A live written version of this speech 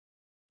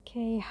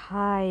Okay,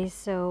 hi.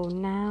 So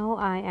now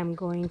I am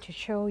going to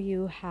show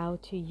you how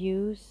to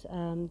use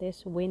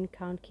this win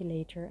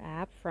calculator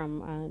app from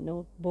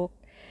Notebook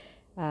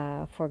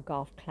for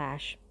Golf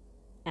Clash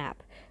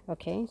app.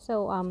 Okay,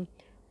 so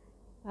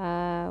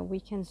we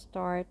can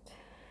start.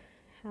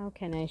 How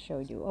can I show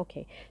you?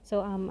 Okay, so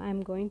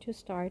I'm going to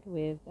start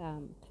with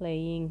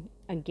playing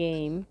a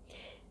game,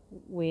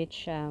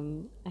 which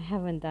I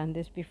haven't done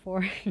this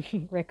before,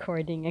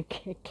 recording a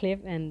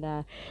clip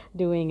and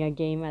doing a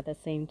game at the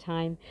same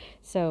time.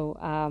 So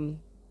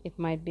it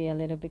might be a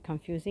little bit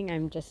confusing.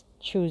 I'm just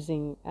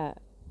choosing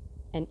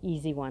an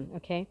easy one,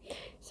 okay?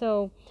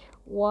 So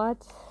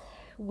what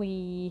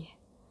we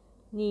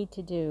need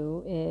to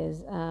do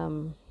is I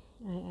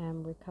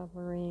am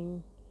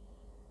recovering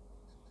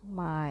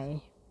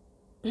my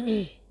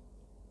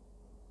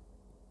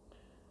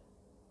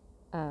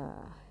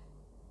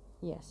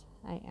yes,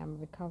 I am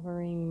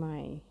recovering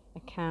my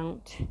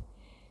account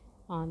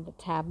on the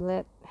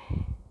tablet,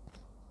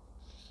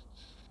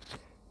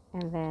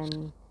 and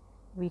then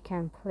we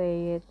can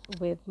play it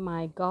with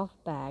my golf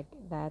bag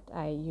that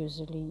I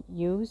usually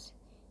use,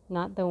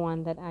 not the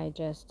one that I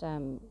just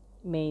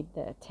made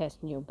the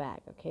test new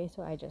bag. Okay,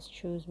 so I just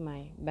choose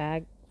my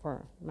bag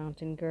for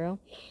Mountain Girl.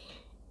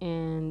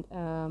 And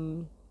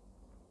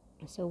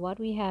so what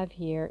we have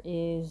here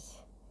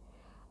is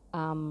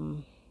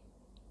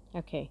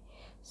okay,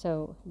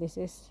 so this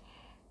is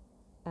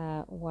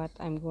what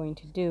I'm going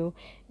to do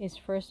is,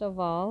 first of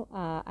all,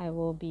 I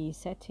will be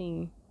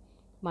setting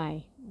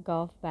my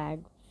golf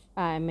bag.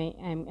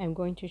 I'm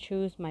going to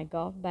choose my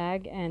golf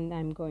bag, and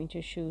I'm going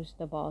to choose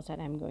the balls that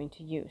I'm going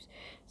to use.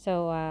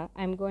 So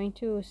I'm going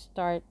to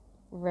start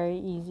very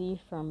easy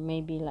from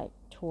maybe like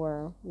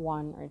tour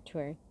 1 or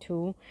tour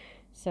 2,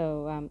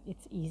 so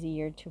it's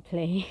easier to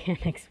play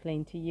and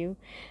explain to you.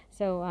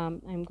 So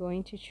I'm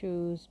going to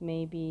choose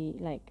maybe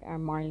like a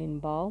marlin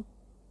ball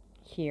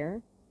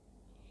here.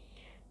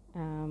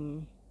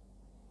 And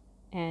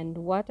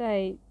what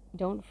I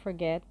don't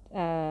forget,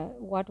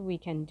 what we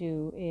can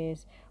do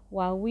is,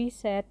 while we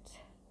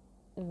set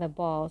the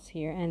balls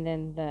here and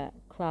then the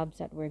clubs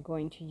that we're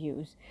going to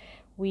use,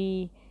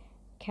 we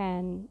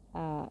can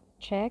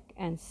check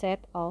and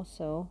set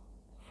also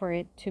for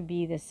it to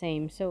be the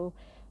same. So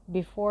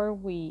before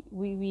we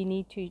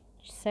need to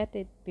set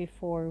it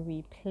before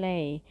we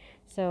play.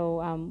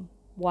 So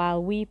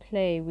while we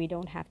play, we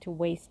don't have to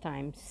waste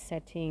time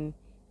setting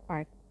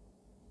our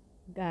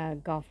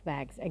golf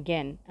bags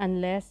again,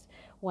 unless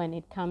when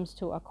it comes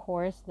to a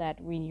course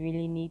that we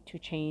really need to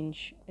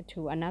change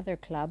to another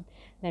club,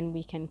 then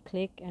we can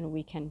click and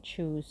we can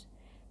choose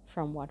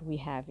from what we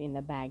have in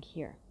the bag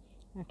here.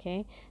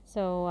 Okay,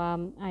 so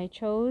I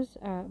chose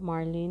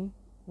Marlin,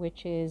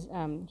 which is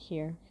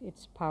here,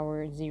 it's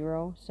power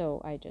 0, so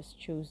I just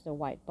choose the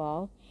white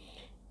ball.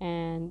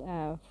 And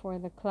for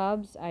the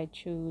clubs, I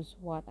choose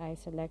what I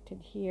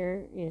selected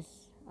here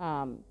is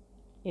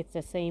it's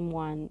the same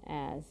one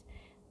as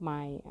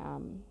my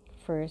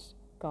first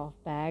golf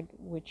bag,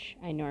 which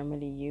I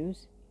normally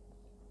use.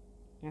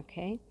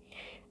 Okay,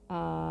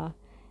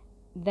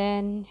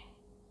 then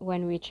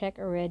when we check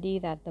already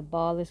that the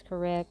ball is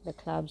correct, the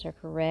clubs are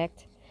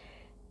correct,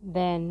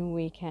 then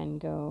we can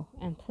go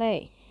and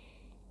play.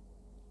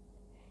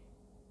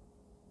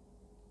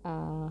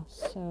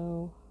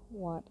 So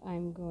what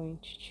I'm going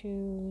to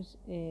choose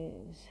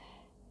is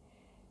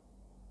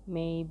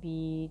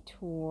maybe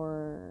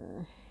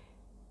tour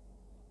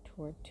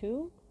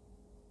 2.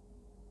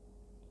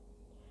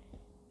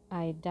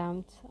 I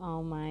dumped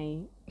all my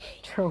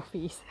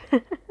trophies.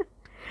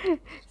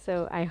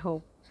 So I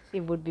hope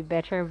it would be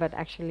better, but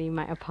actually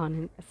my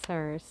opponents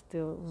are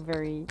still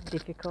very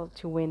difficult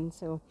to win.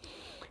 So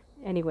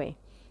anyway,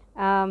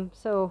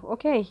 so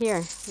okay, here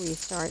we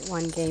start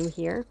one game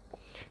here,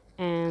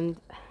 and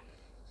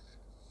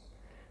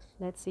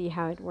let's see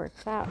how it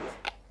works out.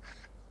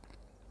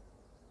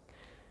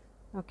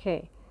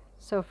 Okay,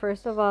 so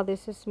first of all,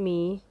 this is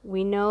me.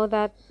 We know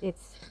that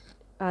it's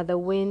the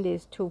wind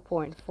is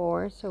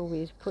 2.4, so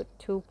we put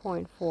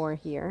 2.4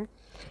 here,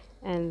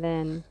 and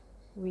then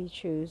we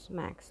choose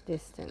max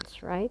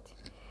distance, right?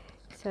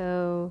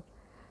 So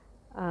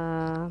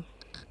for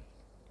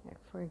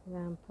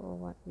example,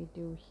 what we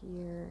do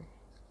here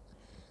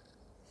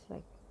is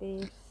like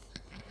this,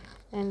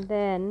 and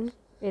then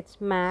it's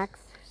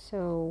max,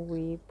 so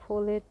we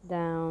pull it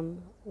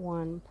down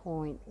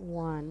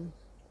 1.1.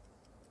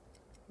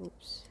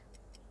 Oops,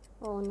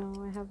 oh no,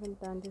 I haven't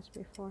done this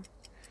before.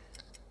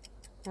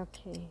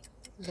 Okay,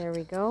 there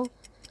we go,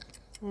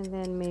 and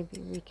then maybe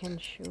we can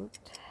shoot.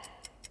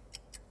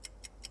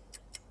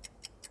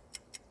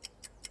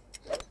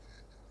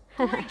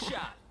 Great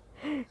shot.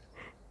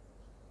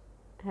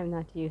 I'm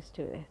not used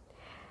to it.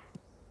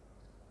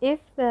 If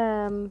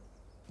the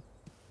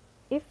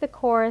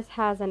course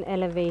has an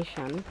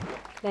elevation,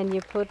 then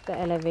you put the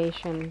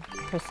elevation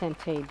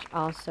percentage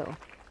also.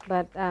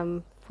 But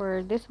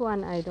for this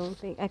one, I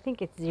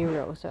think it's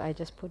 0, so I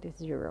just put it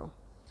 0.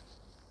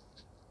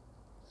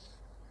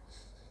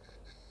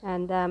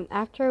 And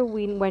after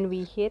when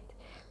we hit,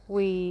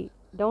 we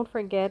don't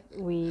forget,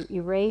 we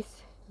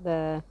erase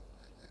the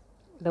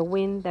the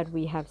wind that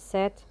we have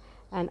set,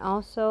 and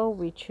also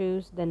we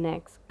choose the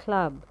next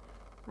club.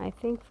 I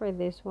think for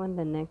this one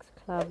the next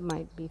club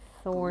might be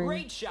thorn.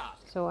 Great shot.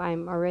 So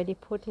I'm already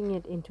putting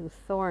it into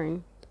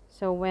thorn.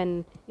 So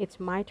when it's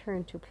my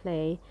turn to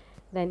play,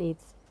 then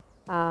it's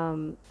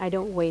I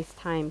don't waste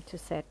time to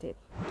set it.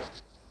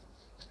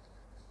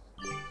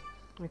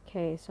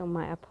 Okay, so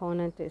my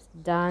opponent is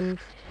done.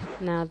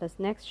 Now this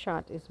next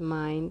shot is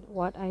mine.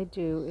 What I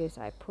do is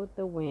I put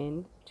the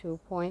wind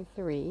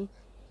 2.3.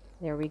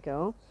 There we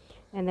go.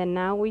 And then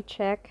now we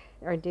check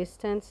our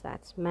distance.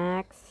 That's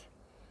max.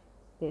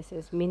 This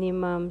is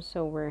minimum,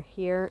 so we're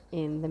here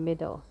in the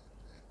middle.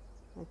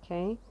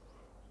 Okay,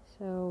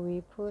 so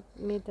we put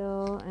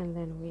middle and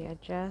then we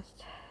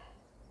adjust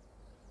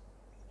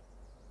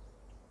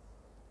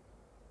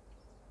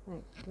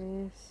like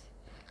this.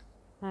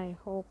 I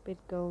hope it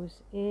goes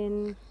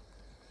in,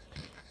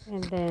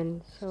 and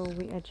then so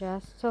we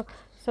adjust. So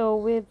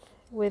with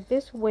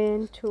this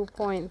wind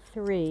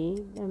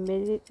 2.3,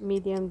 the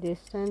medium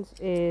distance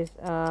is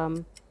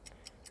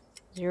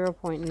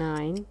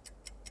 0.9,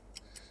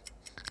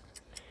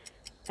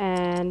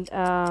 and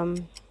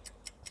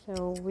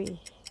so we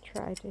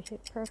try to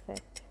hit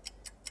perfect.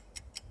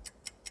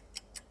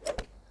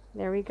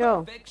 There we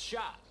go. Perfect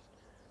shot.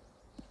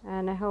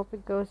 And I hope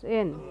it goes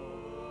in.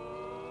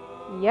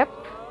 Yep.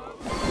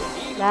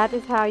 That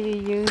is how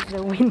you use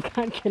the wind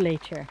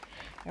calculator.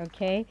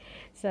 Okay,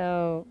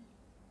 so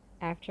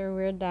after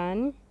we're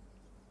done,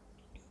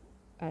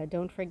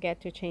 don't forget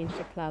to change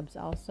the clubs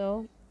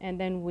also, and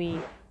then we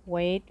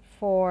wait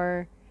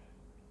for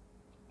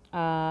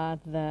our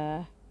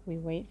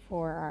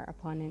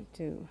opponent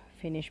to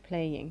finish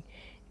playing.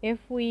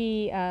 If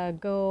we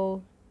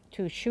go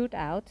to shoot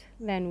out,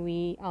 then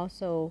we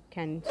also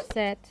can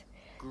set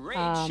Great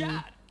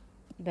shot.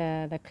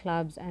 the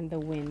clubs and the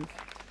wind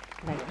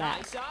like that.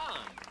 Nice on.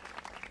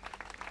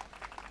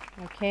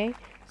 Okay,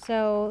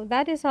 so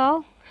that is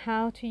all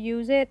how to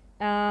use it.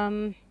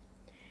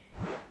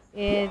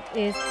 It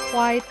is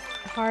quite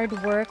hard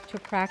work to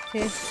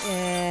practice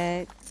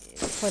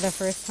for the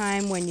first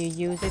time when you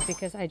use it,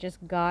 because I just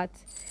got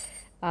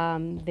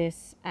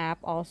this app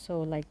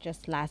also like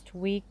just last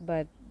week.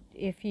 But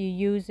if you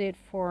use it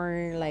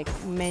for like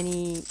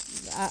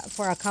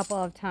for a couple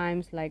of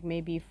times, like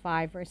maybe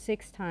 5 or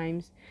 6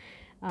 times,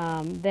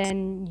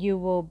 then you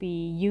will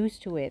be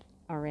used to it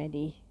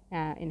already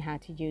in how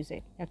to use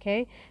it.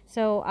 Okay,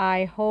 so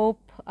I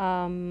hope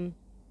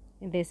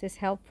this is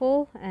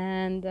helpful,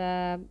 and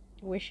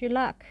wish you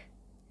luck.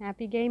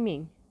 Happy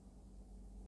gaming.